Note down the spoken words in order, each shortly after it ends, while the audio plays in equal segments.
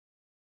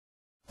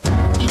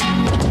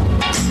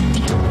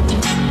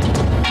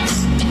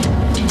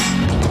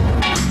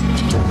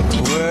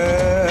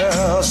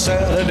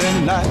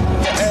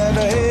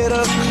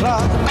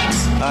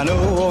I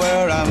know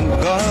where I'm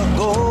gonna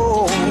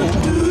go.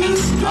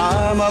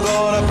 I'm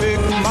gonna pick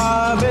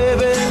my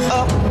baby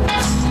up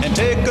and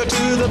take her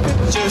to the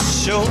picture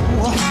show.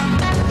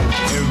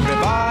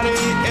 Everybody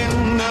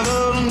in the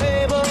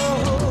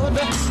neighborhood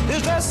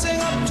is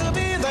dressing up to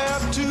be there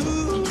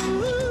too.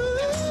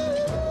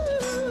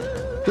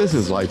 This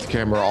is Lights,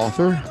 Camera,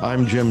 Author.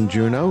 I'm Jim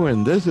Juno,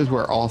 and this is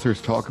where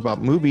authors talk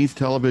about movies,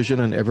 television,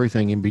 and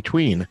everything in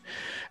between.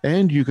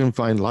 And you can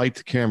find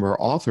Lights, Camera,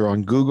 Author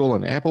on Google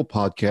and Apple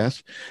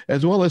Podcasts,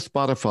 as well as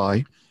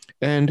Spotify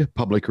and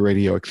Public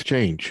Radio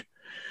Exchange.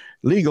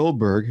 Lee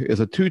Goldberg is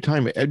a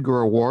two-time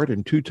Edgar Award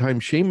and two-time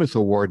Shamus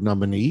Award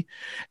nominee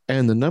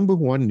and the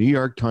 #1 New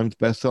York Times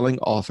bestselling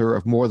author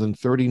of more than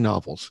 30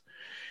 novels.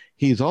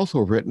 He's also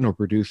written or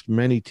produced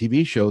many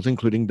TV shows,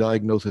 including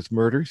Diagnosis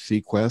Murder,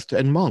 Sequest,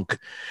 and Monk,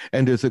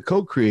 and is a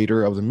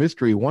co-creator of the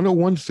Mystery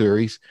 101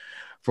 series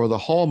for the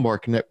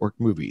Hallmark Network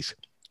movies.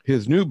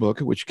 His new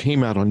book, which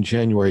came out on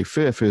January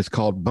 5th, is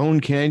called Bone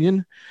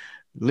Canyon.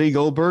 Lee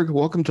Goldberg,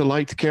 welcome to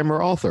Lights,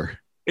 Camera, Author.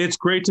 It's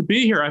great to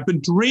be here. I've been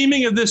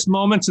dreaming of this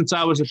moment since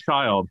I was a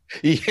child.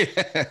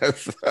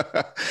 Yes.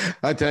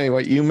 I tell you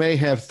what, you may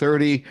have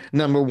 30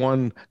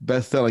 #1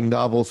 best-selling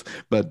novels,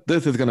 but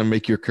this is going to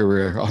make your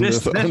career. This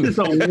is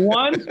the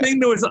one thing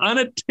that was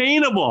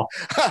unattainable.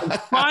 And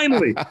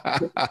finally,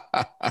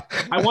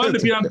 I wanted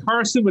to be on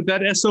Carson, but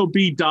that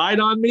SOB died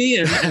on me,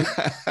 and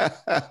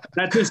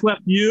that just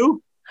left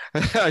you.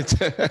 I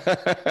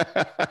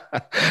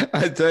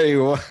tell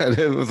you what,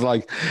 it was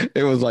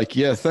like,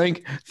 yeah,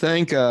 thank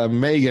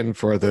Megan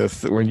for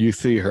this when you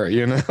see her,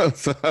 you know.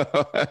 So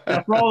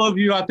for all of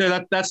you out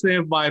there, that's the name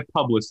of my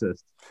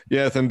publicist.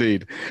 Yes,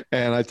 indeed.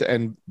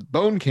 And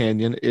Bone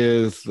Canyon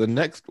is the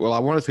next, well, I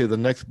want to say the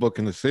next book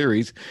in the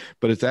series,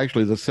 but it's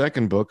actually the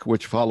second book,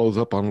 which follows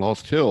up on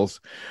Lost Hills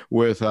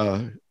with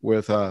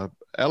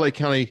LA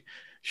County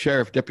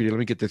Sheriff Deputy, let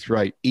me get this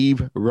right,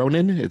 Eve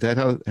Ronan. Is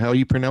that how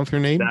you pronounce her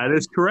name? That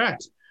is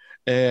correct.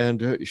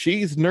 And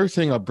she's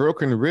nursing a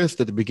broken wrist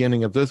at the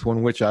beginning of this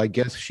one, which I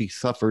guess she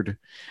suffered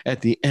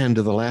at the end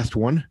of the last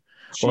one.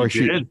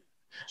 She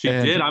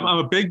did. I'm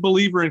a big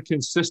believer in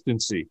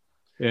consistency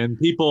and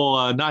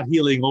people not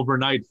healing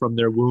overnight from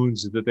their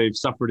wounds that they've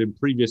suffered in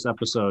previous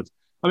episodes.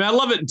 I mean, I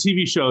love it in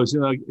TV shows. You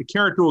know, a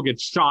character will get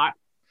shot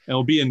and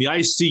will be in the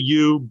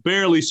ICU,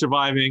 barely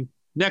surviving.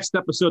 Next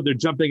episode, they're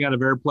jumping out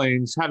of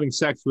airplanes, having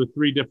sex with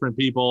 3 different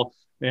people,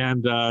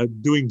 and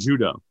doing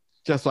judo.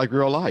 Just like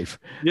real life.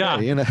 Yeah.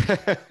 You know?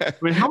 I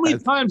mean, how many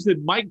times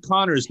did Mike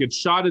Connors get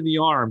shot in the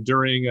arm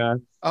during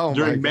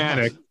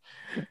Manic?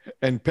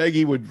 And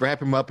Peggy would wrap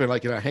him up in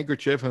a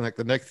handkerchief, and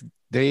the next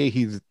day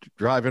he's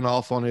driving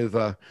off on his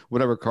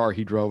whatever car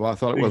he drove. I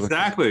thought it was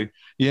exactly.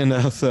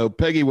 So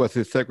Peggy was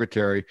his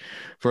secretary.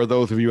 For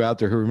those of you out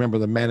there who remember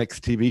the Mannix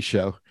TV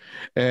show,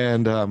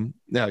 and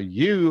now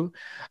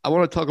I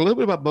want to talk a little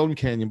bit about Bone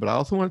Canyon, but I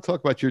also want to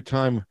talk about your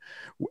time,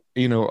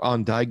 you know,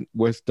 on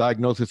with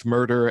Diagnosis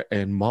Murder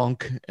and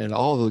Monk and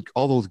all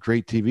those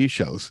great TV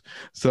shows.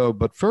 So,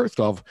 but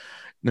first off,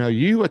 now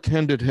you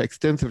attended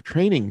extensive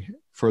training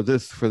for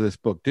this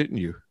book, didn't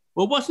you?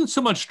 Well, it wasn't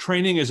so much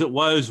training as it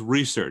was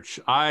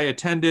research. I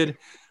attended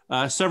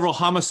several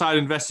homicide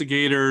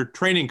investigator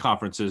training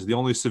conferences, the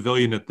only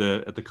civilian at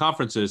the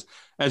conferences,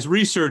 as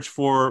research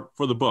for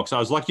the books. I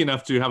was lucky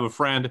enough to have a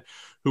friend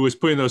who was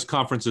putting those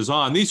conferences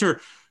on. These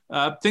are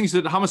things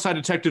that homicide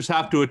detectives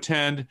have to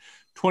attend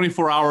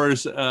 24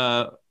 hours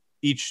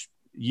each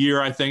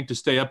year, I think, to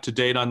stay up to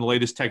date on the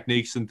latest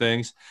techniques and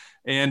things.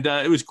 And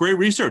it was great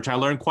research. I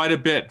learned quite a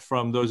bit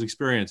from those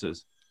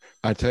experiences.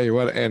 I tell you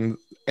what, and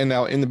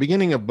now in the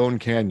beginning of Bone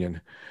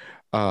Canyon,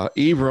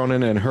 Eve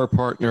Ronan and her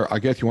partner, I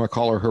guess you want to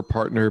call her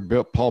partner,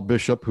 Paul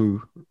Bishop,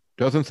 who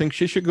doesn't think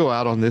she should go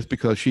out on this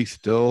because she's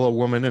still a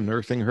woman and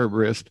nursing her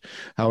wrist.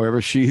 However,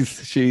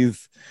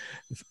 she's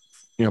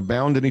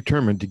bound and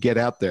determined to get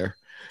out there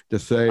to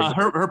say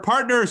her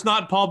partner is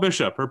not Paul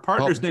Bishop. Her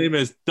partner's name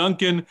is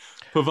Duncan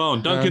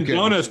Pavone. Duncan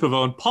Jonas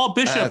Pavone. Paul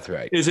Bishop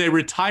is a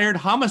retired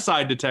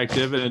homicide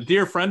detective and a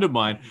dear friend of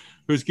mine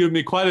who's given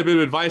me quite a bit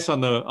of advice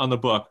on the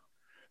book.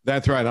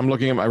 That's right. I'm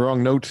looking at my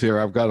wrong notes here.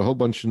 I've got a whole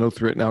bunch of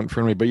notes written out in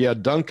front of me. But yeah,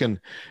 Duncan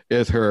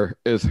is her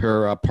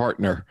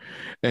partner,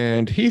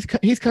 and he's kind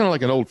of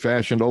like an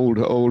old-fashioned old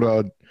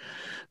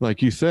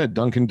like you said,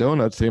 Dunkin'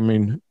 Donuts. I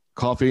mean,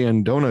 coffee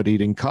and donut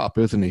eating cop,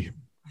 isn't he?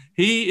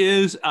 He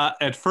is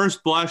at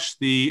first blush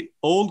the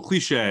old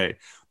cliche,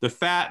 the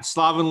fat,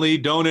 slovenly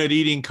donut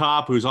eating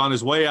cop who's on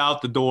his way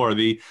out the door,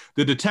 the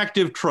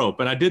detective trope.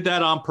 And I did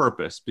that on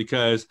purpose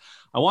because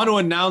I want to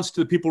announce to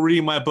the people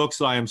reading my books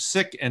that I am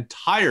sick and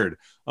tired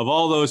of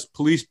all those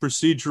police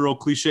procedural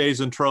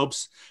cliches and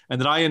tropes, and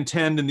that I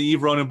intend in the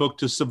Eve Ronan book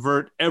to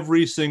subvert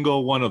every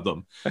single one of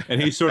them.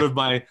 And he's sort of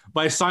my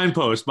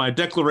signpost, my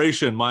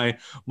declaration, my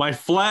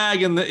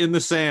flag in the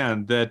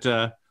sand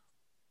that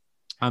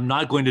I'm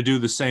not going to do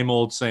the same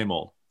old.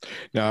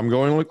 Now I'm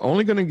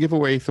only going to give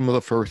away some of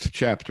the first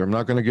chapter. I'm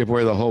not going to give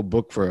away the whole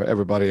book for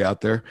everybody out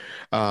there.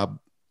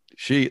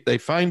 They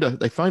find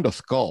a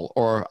skull,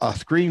 or a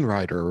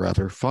screenwriter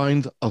rather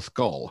finds a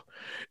skull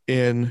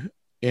in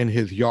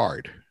his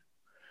yard,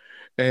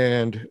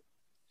 and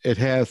it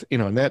has,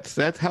 and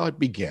that's how it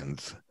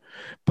begins.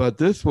 But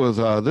this was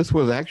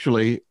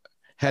actually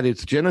had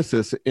its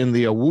genesis in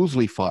the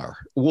Woolsey fire,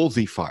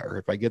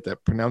 if I get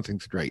that pronouncing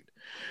straight,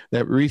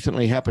 that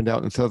recently happened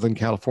out in Southern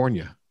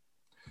California.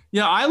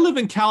 Yeah, I live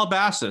in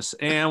Calabasas,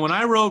 and when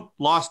I wrote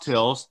Lost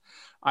Hills,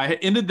 I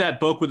ended that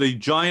book with a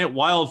giant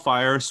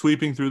wildfire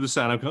sweeping through the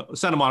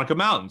Santa Monica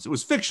Mountains. It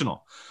was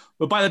fictional.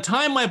 But by the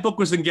time my book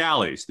was in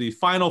galleys, the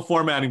final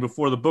formatting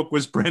before the book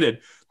was printed,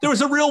 there was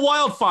a real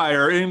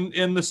wildfire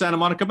in the Santa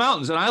Monica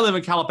Mountains. And I live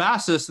in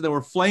Calabasas, and there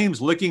were flames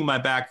licking my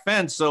back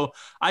fence. So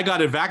I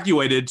got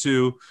evacuated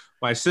to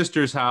my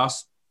sister's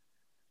house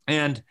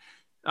and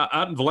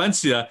out in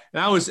Valencia.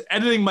 And I was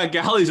editing my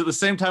galleys at the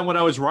same time what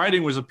I was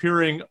writing was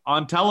appearing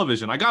on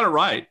television. I got it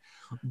right.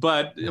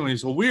 But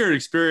it's a weird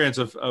experience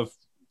of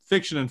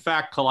fiction and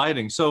fact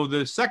colliding. So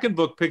the second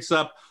book picks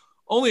up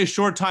only a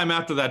short time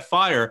after that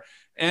fire.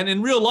 And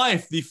in real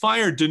life, the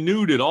fire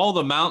denuded all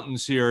the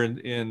mountains here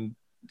in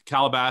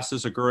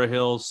Calabasas, Agoura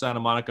Hills,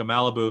 Santa Monica,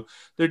 Malibu.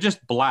 They're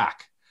just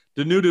black,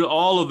 denuded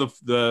all of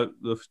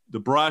the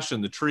brush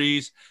and the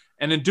trees.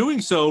 And in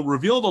doing so,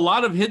 revealed a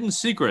lot of hidden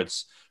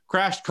secrets,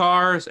 crashed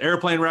cars,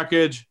 airplane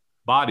wreckage,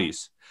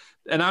 bodies.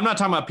 And I'm not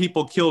talking about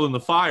people killed in the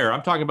fire.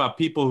 I'm talking about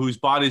people whose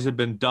bodies had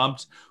been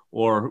dumped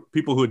or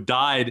people who had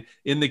died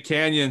in the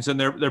canyons and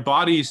their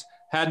bodies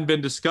hadn't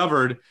been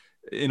discovered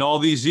in all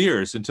these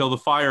years until the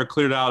fire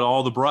cleared out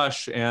all the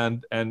brush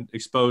and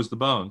exposed the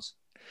bones.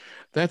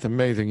 That's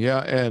amazing. Yeah.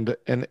 And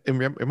it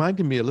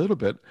reminded me a little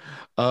bit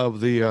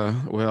of the, I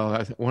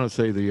want to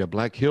say the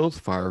Black Hills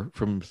fire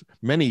from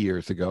many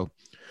years ago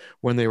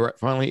when they were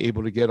finally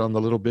able to get on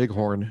the Little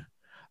Bighorn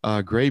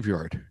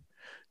graveyard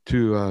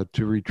to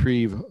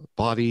retrieve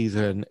bodies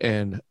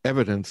and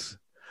evidence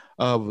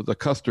of the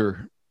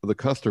Custer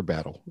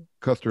battle,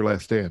 Custer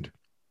Last Stand.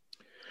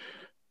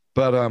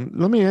 But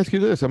let me ask you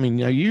this. I mean,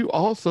 now you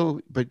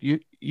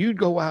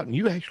go out and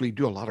you actually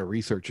do a lot of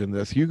research in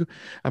this. You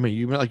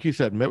like you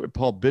said, met with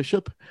Paul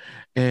Bishop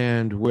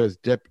and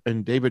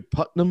David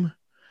Putnam,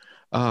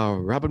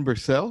 Robin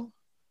Bursell.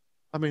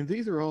 I mean,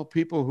 these are all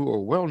people who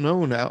are well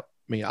known out.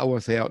 I mean, I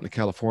want to say out in the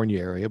California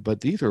area, but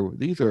these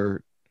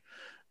are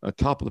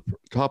top of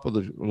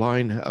the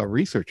line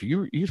research.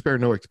 You spare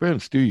no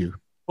expense, do you?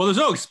 Well, there's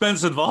no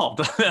expense involved.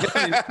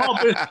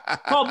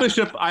 Paul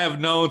Bishop, I have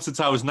known since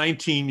I was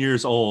 19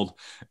 years old,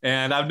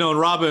 and I've known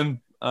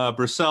Robin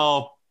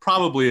Bursell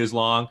probably as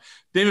long.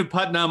 David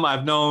Putnam,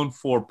 I've known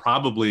for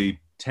probably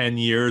 10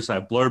 years.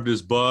 I've blurbed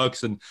his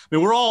books, and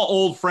we're all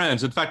old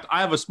friends. In fact,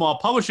 I have a small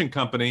publishing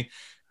company,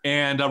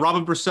 and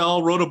Robin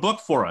Bursell wrote a book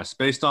for us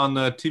based on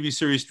the TV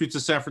series Streets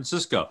of San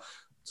Francisco.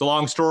 It's a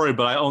long story,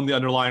 but I own the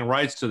underlying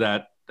rights to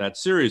that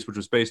series, which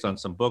was based on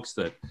some books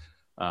that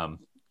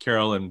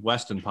Carolyn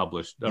Weston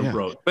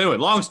wrote. But anyway,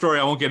 long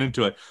story, I won't get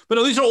into it. But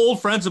no, these are old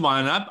friends of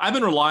mine. And I've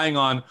been relying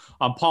on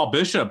Paul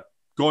Bishop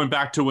going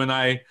back to when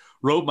I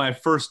wrote my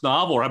first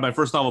novel, or had my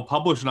first novel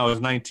published when I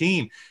was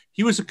 19.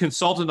 He was a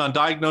consultant on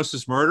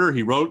Diagnosis Murder.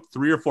 He wrote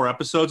 3 or 4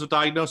 episodes of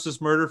Diagnosis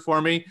Murder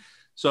for me.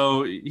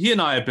 So he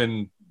and I have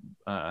been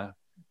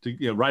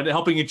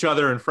helping each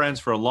other and friends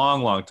for a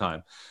long, long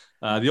time.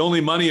 The only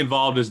money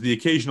involved is the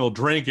occasional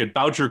drink at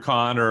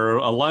BoucherCon or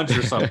a lunch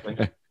or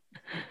something.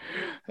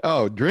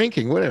 Oh,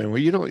 drinking. Whatever. Well,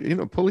 you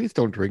don't, police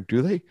don't drink,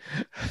 do they?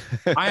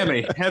 I am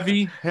a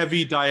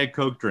heavy Diet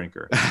Coke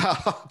drinker.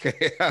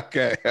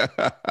 Okay. In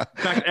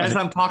fact, as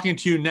I'm talking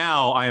to you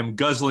now, I am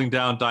guzzling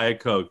down Diet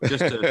Coke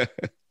just to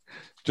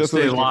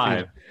stay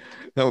alive.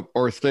 No,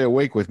 or stay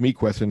awake with me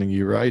questioning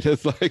you, right?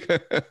 It's like,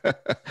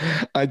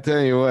 I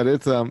tell you what,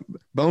 it's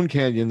Bone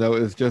Canyon though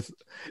is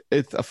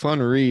it's a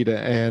fun read,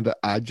 and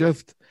I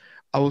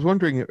was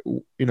wondering,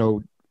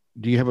 do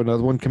you have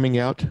another one coming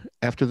out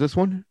after this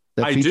one?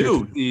 I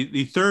do.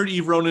 The third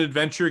Eve Ronin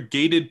adventure,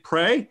 Gated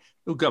Prey.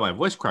 Oh, got my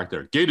voice cracked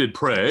there. Gated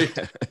Prey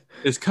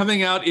is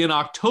coming out in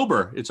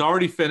October. It's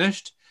already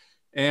finished,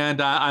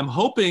 and I'm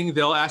hoping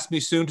they'll ask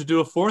me soon to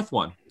do a 4th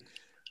one.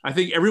 I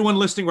think everyone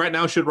listening right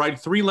now should write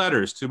 3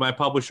 letters to my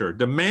publisher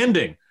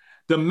demanding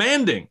a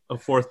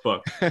 4th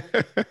book.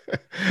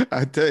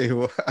 I tell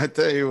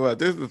you what,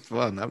 this is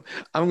fun.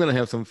 I'm going to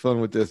have some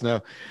fun with this.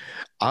 Now,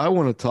 I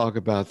want to talk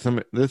about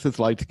this is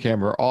Light to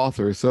Camera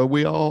Author. So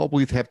we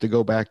always have to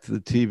go back to the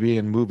TV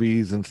and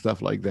movies and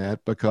stuff like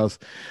that because,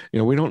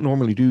 we don't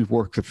normally do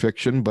works of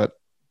fiction, but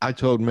I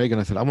told Megan,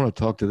 I said, I want to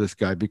talk to this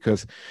guy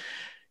because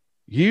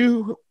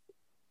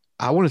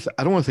I don't want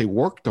to say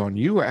worked on.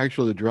 You were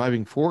actually the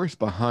driving force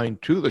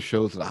behind 2 of the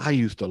shows that I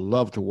used to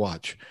love to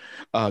watch,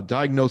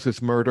 Diagnosis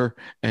Murder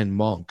and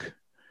Monk.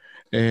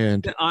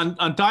 And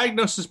on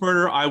Diagnosis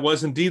Murder, I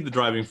was indeed the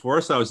driving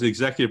force. I was the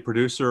executive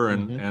producer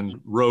and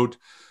wrote,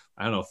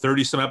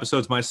 30 some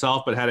episodes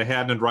myself, but had a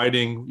hand in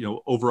writing,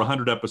 over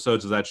 100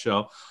 episodes of that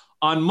show.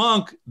 On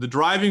Monk, the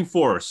driving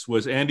force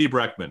was Andy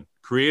Breckman,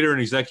 creator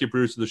and executive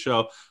producer of the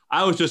show.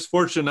 I was just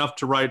fortunate enough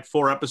to write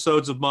 4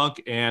 episodes of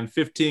Monk and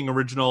 15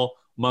 original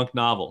Monk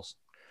novels.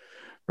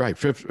 Right,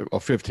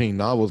 15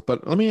 novels.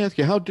 But let me ask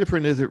you, how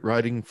different is it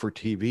writing for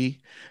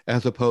TV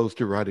as opposed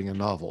to writing a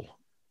novel?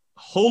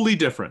 Wholly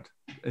different.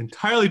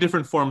 entirely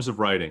different forms of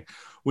writing.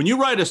 When you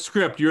write a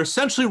script, you're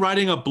essentially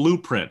writing a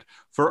blueprint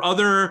for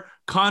other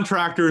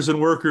contractors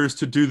and workers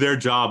to do their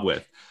job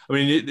with. I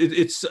mean,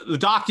 it's the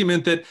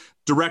document that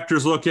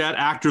directors look at,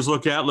 actors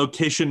look at,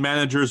 location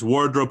managers,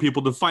 wardrobe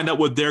people, to find out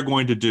what they're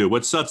going to do,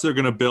 what sets they're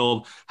going to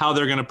build, how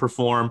they're going to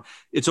perform.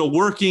 It's a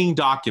working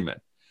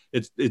document.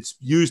 It's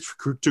used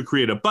to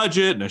create a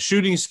budget and a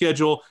shooting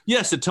schedule.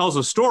 Yes, it tells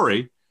a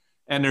story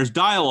and there's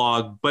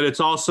dialogue, but it's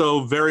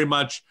also very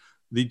much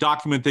the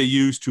document they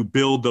use to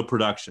build the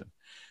production.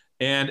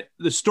 And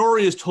the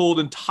story is told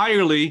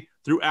entirely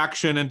through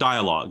action and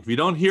dialogue. If you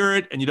don't hear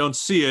it and you don't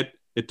see it,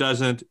 it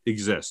doesn't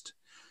exist.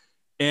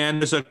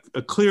 And there's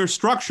a clear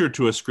structure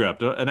to a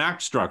script, an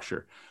act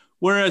structure.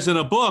 Whereas in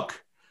a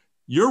book,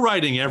 you're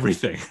writing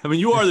everything. I mean,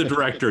 you are the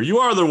director, you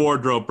are the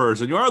wardrobe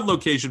person, you are the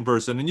location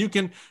person, and you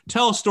can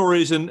tell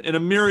stories in a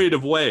myriad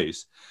of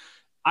ways.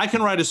 I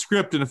can write a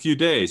script in a few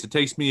days. It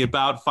takes me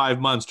about 5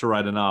 months to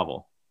write a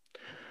novel.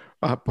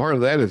 Part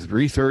of that is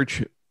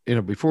research.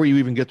 Before you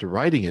even get to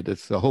writing it,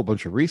 it's a whole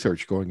bunch of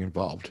research going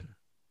involved.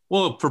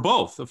 Well, for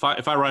both. If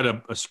I write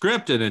a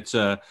script and it's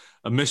a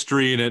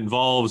mystery and it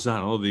involves, I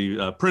don't know,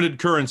 the printed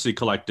currency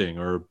collecting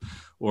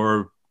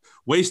or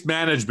waste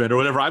management or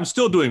whatever, I'm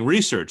still doing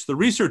research. The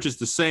research is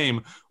the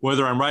same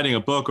whether I'm writing a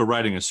book or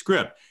writing a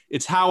script.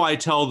 It's how I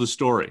tell the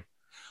story.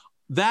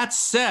 That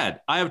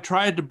said, I have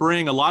tried to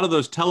bring a lot of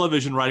those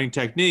television writing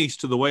techniques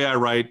to the way I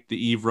write the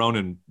Eve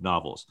Ronin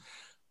novels.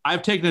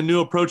 I've taken a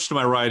new approach to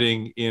my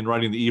writing in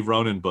writing the Eve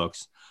Ronin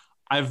books.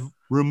 I've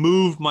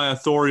removed my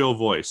authorial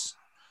voice.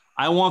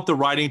 I want the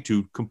writing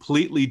to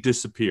completely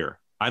disappear.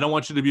 I don't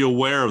want you to be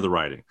aware of the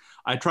writing.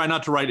 I try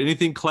not to write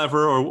anything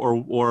clever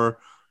or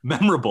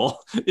memorable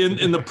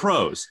in the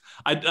prose.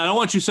 I don't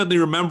want you suddenly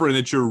remembering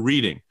that you're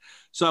reading.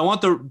 So I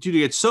want you to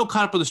get so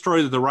caught up in the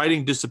story that the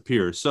writing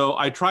disappears. So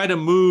I try to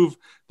move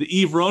the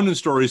Eve Ronin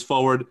stories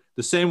forward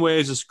the same way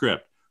as a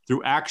script,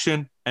 through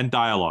action and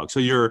dialogue. So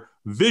you're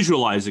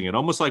visualizing it,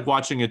 almost like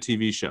watching a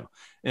TV show.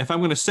 And if I'm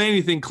going to say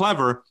anything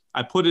clever,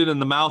 I put it in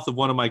the mouth of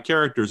one of my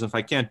characters. And if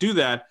I can't do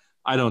that,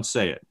 I don't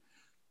say it.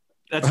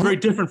 That's very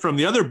different from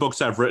the other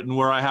books I've written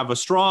where I have a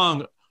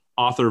strong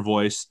author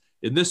voice.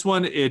 In this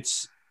one, in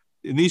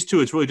these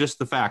two, it's really just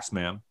the facts,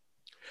 ma'am.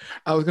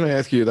 I was going to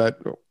ask you that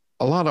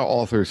a lot of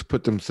authors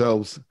put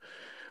themselves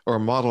or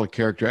model a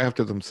character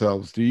after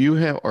themselves. Do you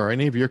have, or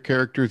any of your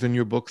characters in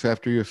your books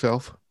after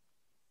yourself?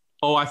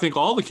 Oh, I think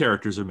all the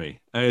characters are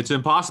me. It's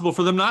impossible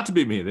for them not to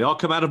be me. They all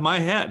come out of my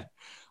head.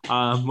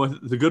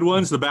 The good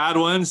ones, the bad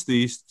ones,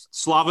 the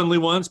slovenly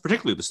ones,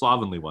 particularly the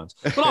slovenly ones,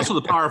 but also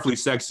the powerfully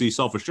sexy,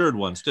 self-assured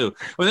ones too.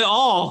 I mean, they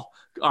all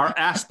are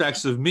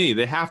aspects of me.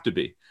 They have to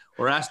be,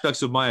 or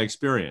aspects of my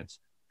experience.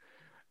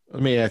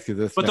 Let me ask you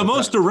this. But the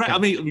most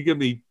direct, you give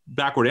me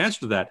backward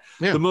answer to that.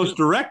 Yeah. The most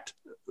direct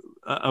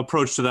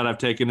approach to that I've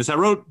taken is I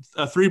wrote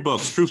 3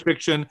 books, True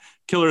Fiction,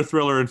 Killer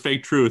Thriller, and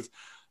Fake Truth,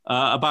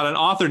 about an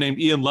author named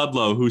Ian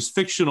Ludlow, whose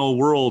fictional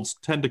worlds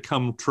tend to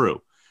come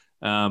true.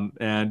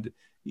 And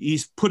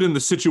he's put in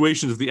the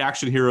situations of the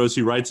action heroes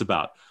he writes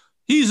about.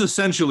 He's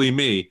essentially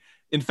me.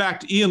 In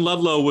fact, Ian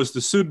Ludlow was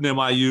the pseudonym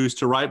I used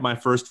to write my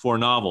first 4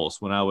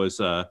 novels when I was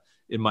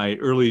in my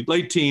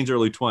late teens,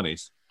 early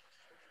 20s.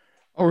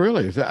 Oh,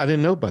 really? I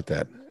didn't know about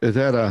that. Is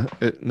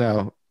that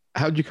now,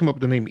 how'd you come up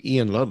with the name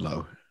Ian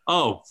Ludlow?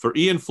 Oh, for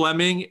Ian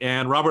Fleming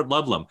and Robert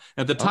Ludlum.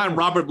 At the time,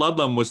 Robert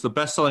Ludlum was the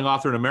best-selling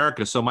author in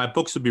America, so my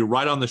books would be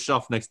right on the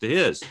shelf next to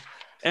his.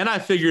 And I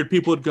figured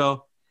people would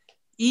go,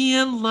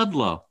 Ian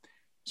Ludlow.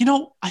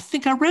 I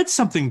think I read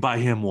something by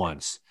him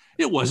once.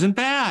 It wasn't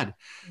bad.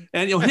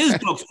 And, his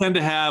books tend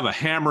to have a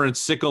hammer and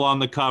sickle on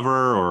the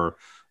cover or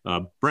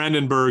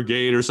Brandenburg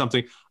Gate or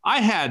something. I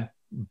had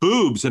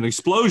boobs and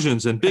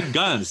explosions and big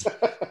guns.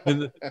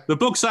 And the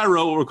books I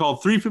wrote were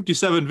called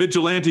 357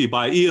 Vigilante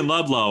by Ian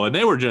Ludlow, and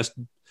they were just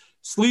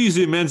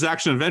sleazy men's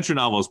action adventure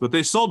novels, but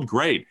they sold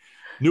great.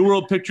 New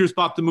World Pictures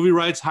bought the movie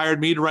rights, hired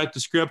me to write the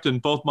script,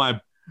 and both my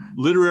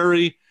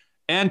literary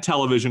and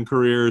television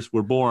careers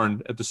were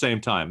born at the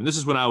same time. And this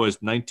is when I was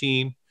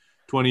 19,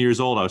 20 years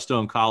old. I was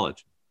still in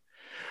college.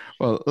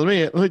 Well, let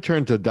me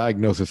turn to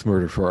Diagnosis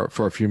Murder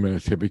for a few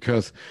minutes here,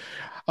 because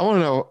I want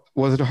to know,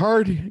 was it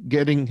hard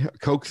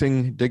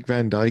coaxing Dick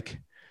Van Dyke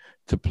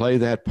to play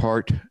that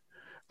part?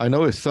 I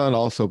know his son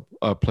also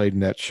played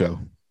in that show.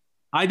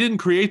 I didn't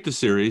create the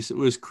series. It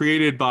was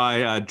created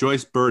by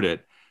Joyce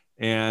Burdett.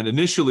 And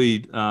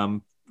initially,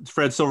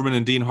 Fred Silverman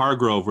and Dean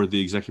Hargrove were the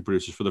executive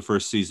producers for the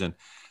first season.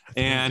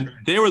 And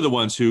they were the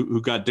ones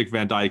who got Dick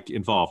Van Dyke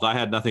involved. I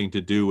had nothing to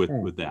do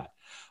with that.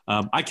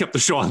 I kept the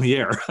show on the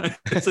air.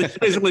 So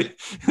basically,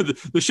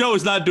 the show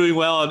was not doing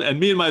well. And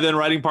me and my then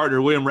writing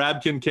partner, William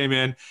Rabkin, came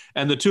in,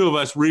 and the two of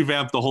us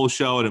revamped the whole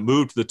show, and it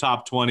moved to the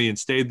top 20 and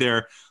stayed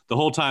there the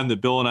whole time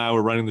that Bill and I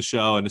were running the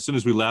show. And as soon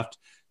as we left,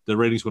 the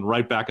ratings went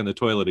right back in the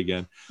toilet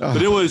again.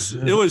 But it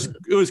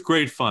was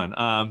great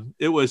fun.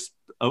 It was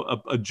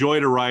a joy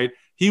to write.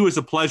 He was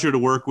a pleasure to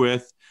work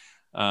with.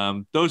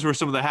 Those were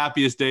some of the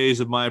happiest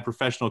days of my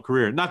professional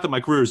career. Not that my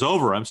career is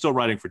over. I'm still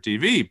writing for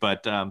TV,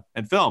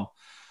 and film.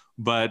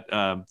 But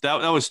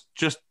that was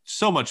just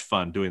so much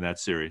fun doing that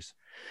series.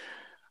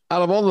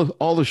 Out of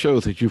all the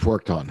shows that you've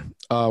worked on,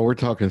 we're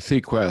talking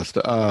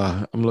Sequest.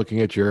 I'm looking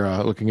at your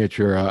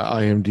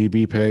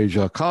IMDb page.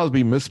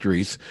 Cosby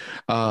Mysteries.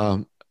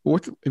 What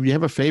do you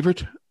have a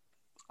favorite?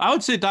 I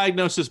would say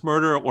Diagnosis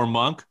Murder or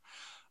Monk.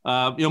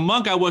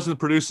 Monk, I wasn't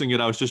producing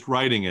it; I was just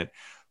writing it,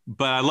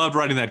 but I loved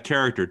writing that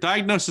character.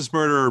 Diagnosis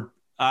Murder.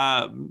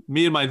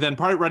 Me and my then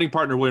writing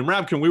partner William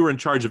Rabkin, we were in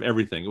charge of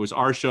everything. It was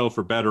our show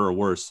for better or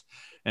worse,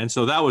 and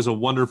so that was a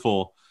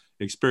wonderful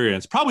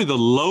experience. Probably the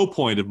low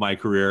point of my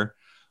career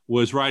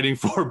was writing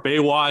for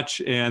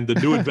Baywatch and The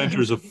New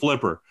Adventures of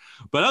Flipper.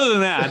 But other than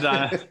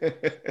that,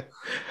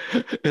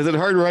 is it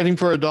hard writing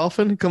for a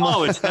dolphin? Come on.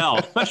 Oh, it's hell,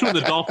 especially when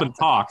the dolphin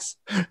talks.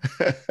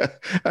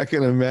 I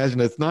can imagine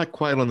it's not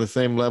quite on the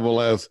same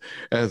level as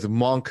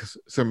Monk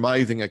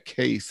surmising a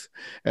case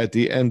at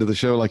the end of the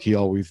show like he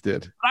always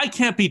did. I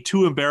can't be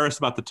too embarrassed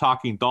about the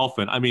talking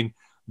dolphin. I mean,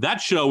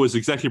 that show was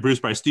executive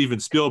produced by Steven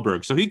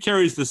Spielberg, so he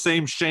carries the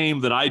same shame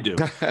that I do.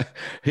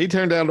 He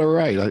turned out all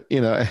right,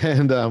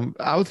 and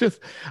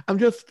I'm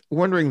just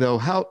wondering though,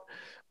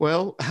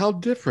 how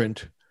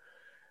different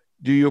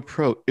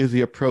is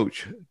the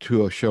approach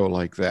to a show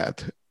like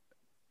that?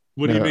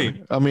 What do you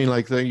mean? I mean,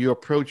 like you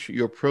approach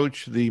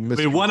the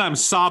mystery. I mean, one I'm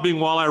sobbing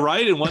while I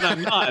write, and one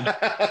I'm not.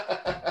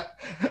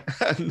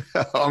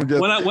 No,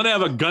 when I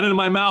have a gun in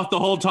my mouth the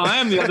whole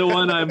time, the other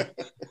one I'm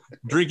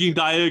drinking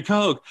Diet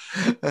Coke.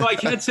 So I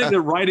can't say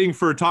that writing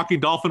for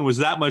Talking Dolphin was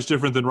that much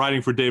different than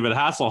writing for David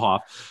Hasselhoff,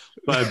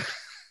 but.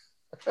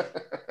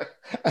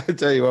 I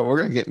tell you what,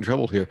 we're gonna get in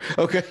trouble here.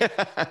 Okay,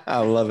 I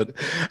love it.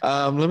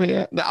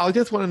 I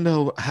just want to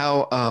know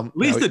how. At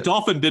least the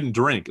dolphin didn't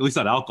drink. At least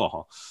not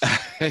alcohol.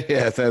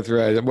 Yes, that's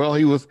right. Well,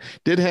 he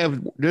did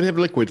have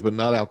liquids, but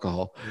not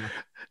alcohol. Yeah.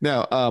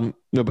 Now,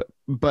 no,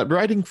 but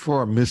writing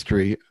for a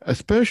mystery,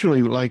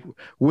 especially like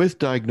with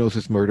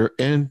Diagnosis Murder,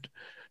 and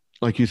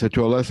like you said,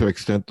 to a lesser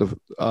extent,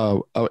 a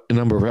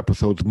number of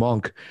episodes,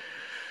 Monk.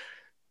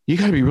 You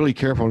got to be really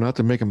careful not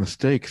to make a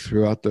mistake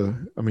throughout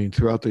the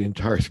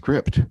entire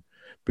script.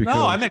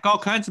 No, I make all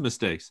kinds of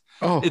mistakes.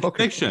 Oh, it's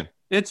okay. fiction.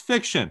 It's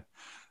fiction.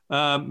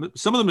 Some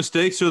of the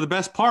mistakes are the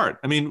best part.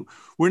 I mean,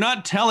 we're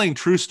not telling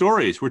true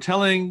stories. We're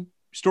telling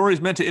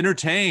stories meant to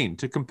entertain,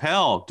 to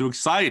compel, to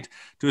excite,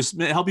 to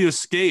help you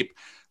escape.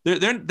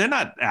 They're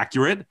not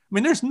accurate. I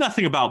mean, there's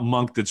nothing about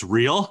Monk that's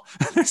real.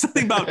 There's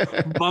nothing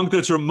about Monk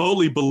that's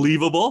remotely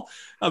believable.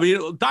 I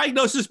mean,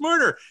 Diagnosis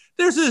Murder.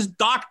 There's this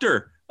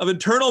doctor of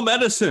internal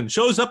medicine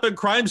shows up at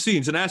crime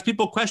scenes and asks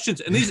people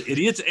questions, and these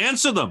idiots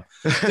answer them.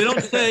 They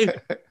don't say,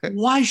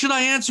 "Why should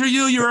I answer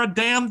you? You're a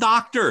damn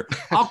doctor.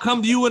 I'll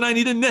come to you when I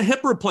need a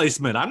hip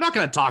replacement. I'm not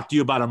going to talk to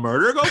you about a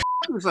murder. Go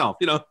yourself."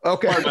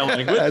 Okay. Pardon my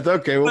language. That's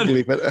okay. We'll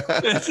believe it.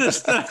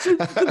 That's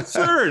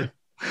absurd.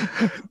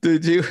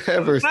 Did you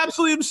ever? It's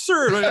absolutely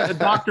absurd. A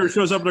doctor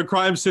shows up at a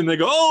crime scene. They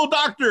go, "Oh,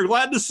 doctor,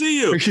 glad to see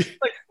you."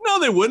 Like, no,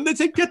 they wouldn't. They'd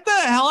say, "Get the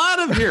hell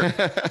out of here.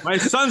 My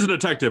son's a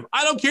detective.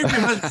 I don't care if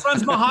your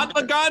son's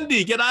Mahatma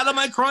Gandhi. Get out of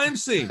my crime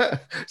scene."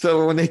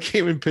 So when they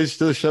came and pitched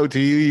the show to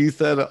you, you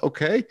said,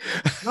 "Okay."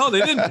 No,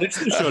 they didn't pitch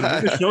the show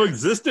to me. The show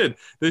existed.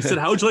 They said,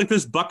 "How would you like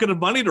this bucket of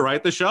money to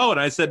write the show?" And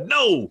I said,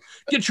 "No,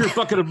 get your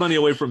bucket of money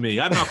away from me.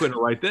 I'm not going to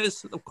write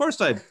this." Of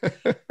course, I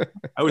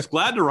was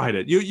glad to write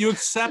it. You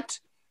accept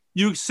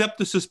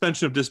the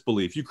suspension of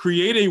disbelief. You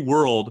create a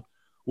world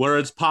where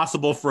it's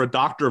possible for a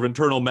doctor of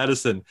internal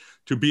medicine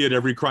to be at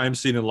every crime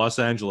scene in Los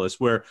Angeles,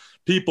 where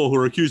people who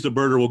are accused of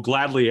murder will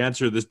gladly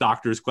answer this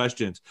doctor's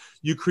questions.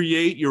 You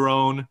create your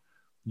own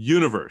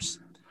universe.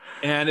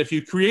 And if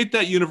you create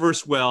that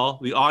universe well,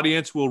 the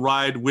audience will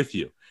ride with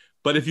you.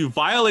 But if you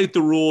violate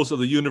the rules of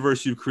the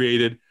universe you've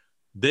created,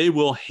 they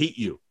will hate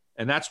you.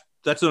 And that's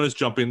known as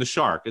jumping the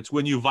shark. It's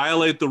when you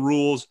violate the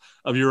rules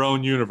of your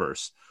own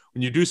universe.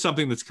 When you do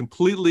something that's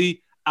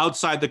completely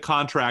outside the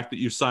contract that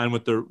you sign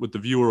with the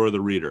viewer or the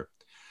reader.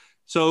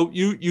 So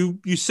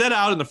you set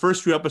out in the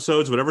first few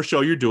episodes, whatever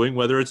show you're doing,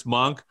 whether it's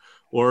Monk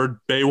or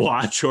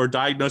Baywatch or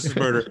Diagnosis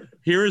Murder,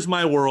 here is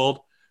my world.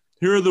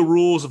 Here are the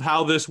rules of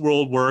how this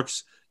world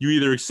works. You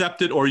either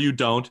accept it or you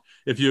don't.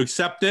 If you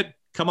accept it,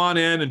 come on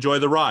in, enjoy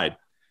the ride.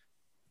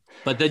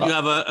 But then you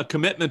have a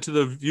commitment to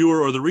the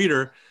viewer or the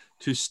reader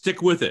to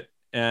stick with it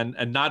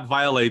and not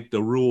violate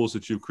the rules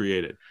that you've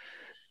created.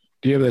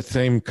 Do you have that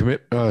same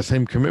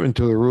commitment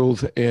to the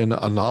rules in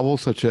a novel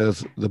such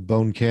as The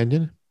Bone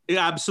Canyon?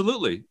 Yeah,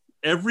 absolutely.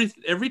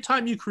 Every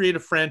time you create a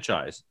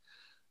franchise,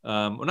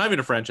 well, not even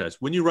a franchise,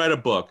 when you write a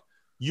book,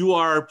 you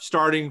are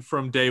starting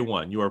from day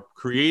one. You are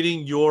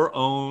creating your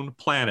own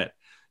planet,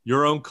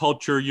 your own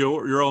culture,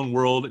 your own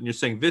world, and you're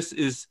saying, this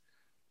is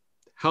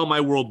how my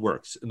world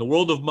works. In the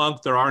world of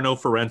Monk, there are no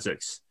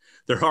forensics.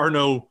 There are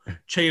no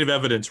chain of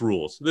evidence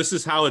rules. This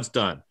is how it's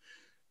done.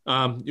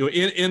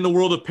 In the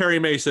world of Perry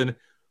Mason,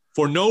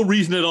 for no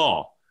reason at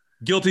all,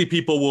 guilty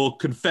people will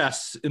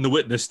confess in the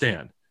witness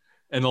stand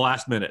in the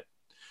last minute.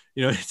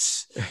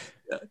 It's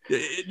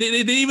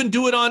they even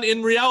do it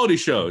in reality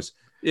shows.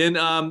 In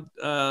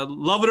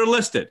Love It or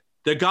List It,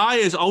 the guy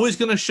is always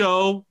going to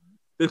show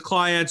the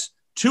clients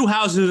two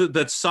houses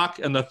that suck,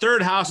 and the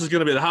third house is going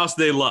to be the house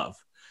they love.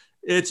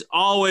 It's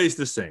always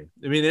the same.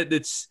 I mean,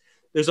 it's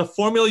There's a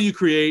formula you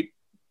create.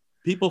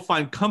 People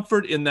find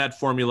comfort in that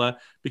formula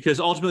because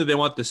ultimately they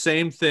want the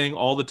same thing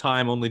all the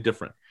time, only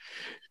different.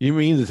 You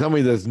mean to tell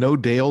me there's no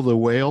Dale the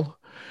whale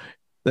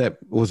that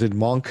was in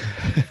Monk?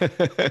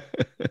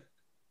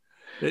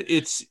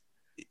 It's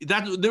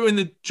that when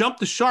the Jump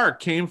the Shark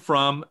came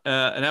from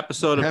an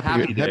episode of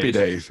Happy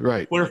Days,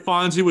 right? Where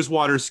Fonzie was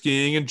water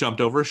skiing and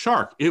jumped over a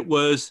shark. It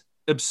was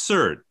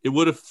absurd. It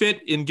would have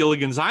fit in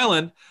Gilligan's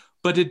Island,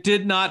 but it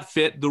did not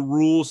fit the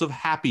rules of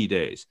Happy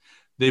Days.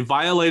 They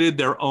violated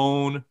their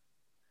own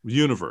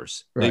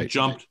universe. They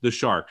jumped the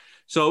shark.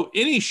 So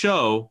any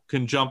show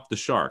can jump the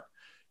shark.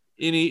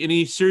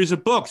 Any series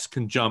of books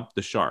can jump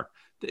the shark.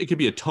 It could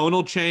be a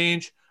tonal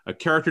change, a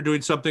character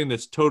doing something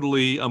that's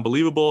totally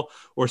unbelievable,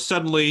 or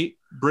suddenly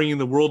bringing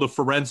the world of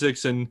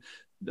forensics and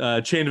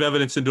chain of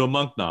evidence into a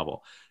Monk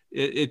novel.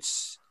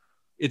 It's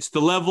the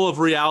level of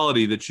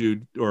reality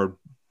or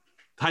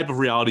type of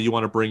reality you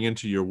want to bring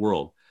into your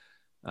world.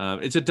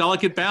 It's a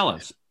delicate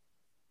balance.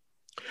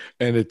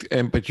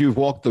 But you've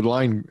walked the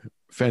line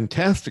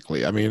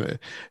fantastically. I mean,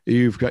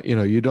 you've got, you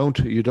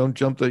haven't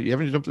jumped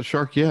the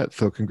shark yet.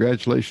 So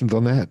congratulations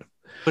on that.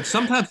 But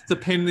sometimes it's a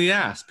pain in the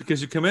ass because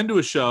you come into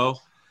a show,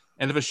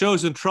 and if a show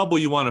is in trouble,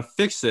 you want to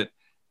fix it,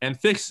 and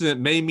fixing it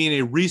may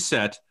mean a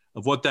reset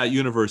of what that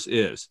universe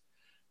is.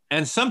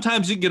 And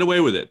sometimes you can get away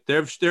with it.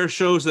 There are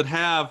shows that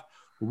have,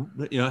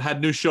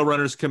 had new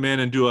showrunners come in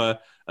and do a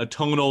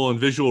tonal and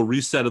visual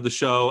reset of the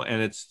show,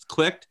 and it's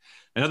clicked.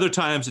 And other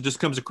times it just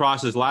comes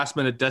across as last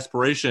minute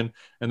desperation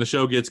and the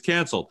show gets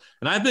canceled.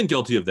 And I've been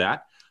guilty of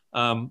that.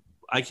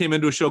 I came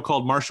into a show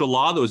called Martial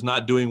Law that was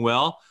not doing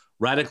well,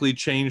 radically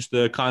changed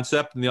the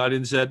concept, and the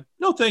audience said,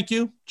 no, thank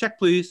you. Check,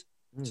 please.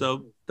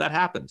 So that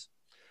happens.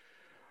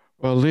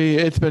 Well, Lee,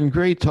 it's been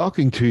great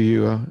talking to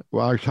you.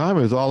 Our time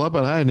is all up,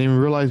 and I didn't even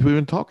realize we've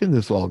been talking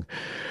this long.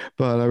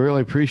 But I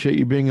really appreciate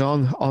you being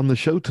on the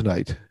show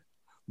tonight.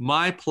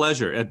 My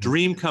pleasure. A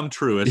dream come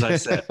true, as I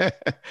said.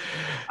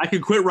 I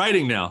can quit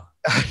writing now.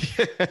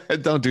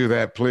 Don't do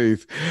that,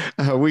 please.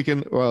 You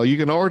can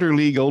order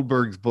Lee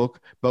Goldberg's book,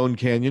 Bone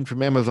Canyon,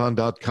 from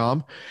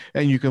Amazon.com,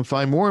 and you can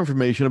find more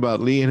information about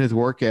Lee and his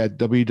work at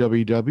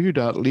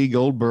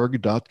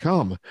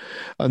www.leegoldberg.com.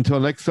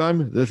 Until next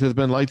time, this has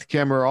been Lights,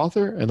 Camera,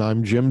 Author, and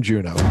I'm Jim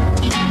Juno.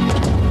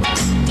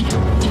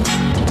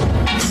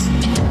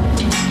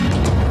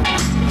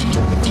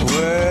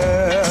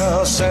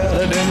 Well,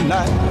 Saturday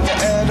night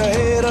at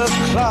 8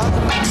 o'clock,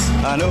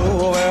 I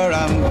know where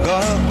I'm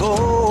gonna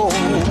go.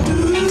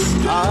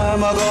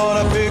 I'm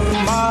gonna pick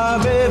my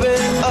baby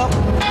up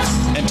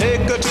and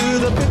take her to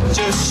the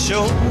picture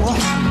show.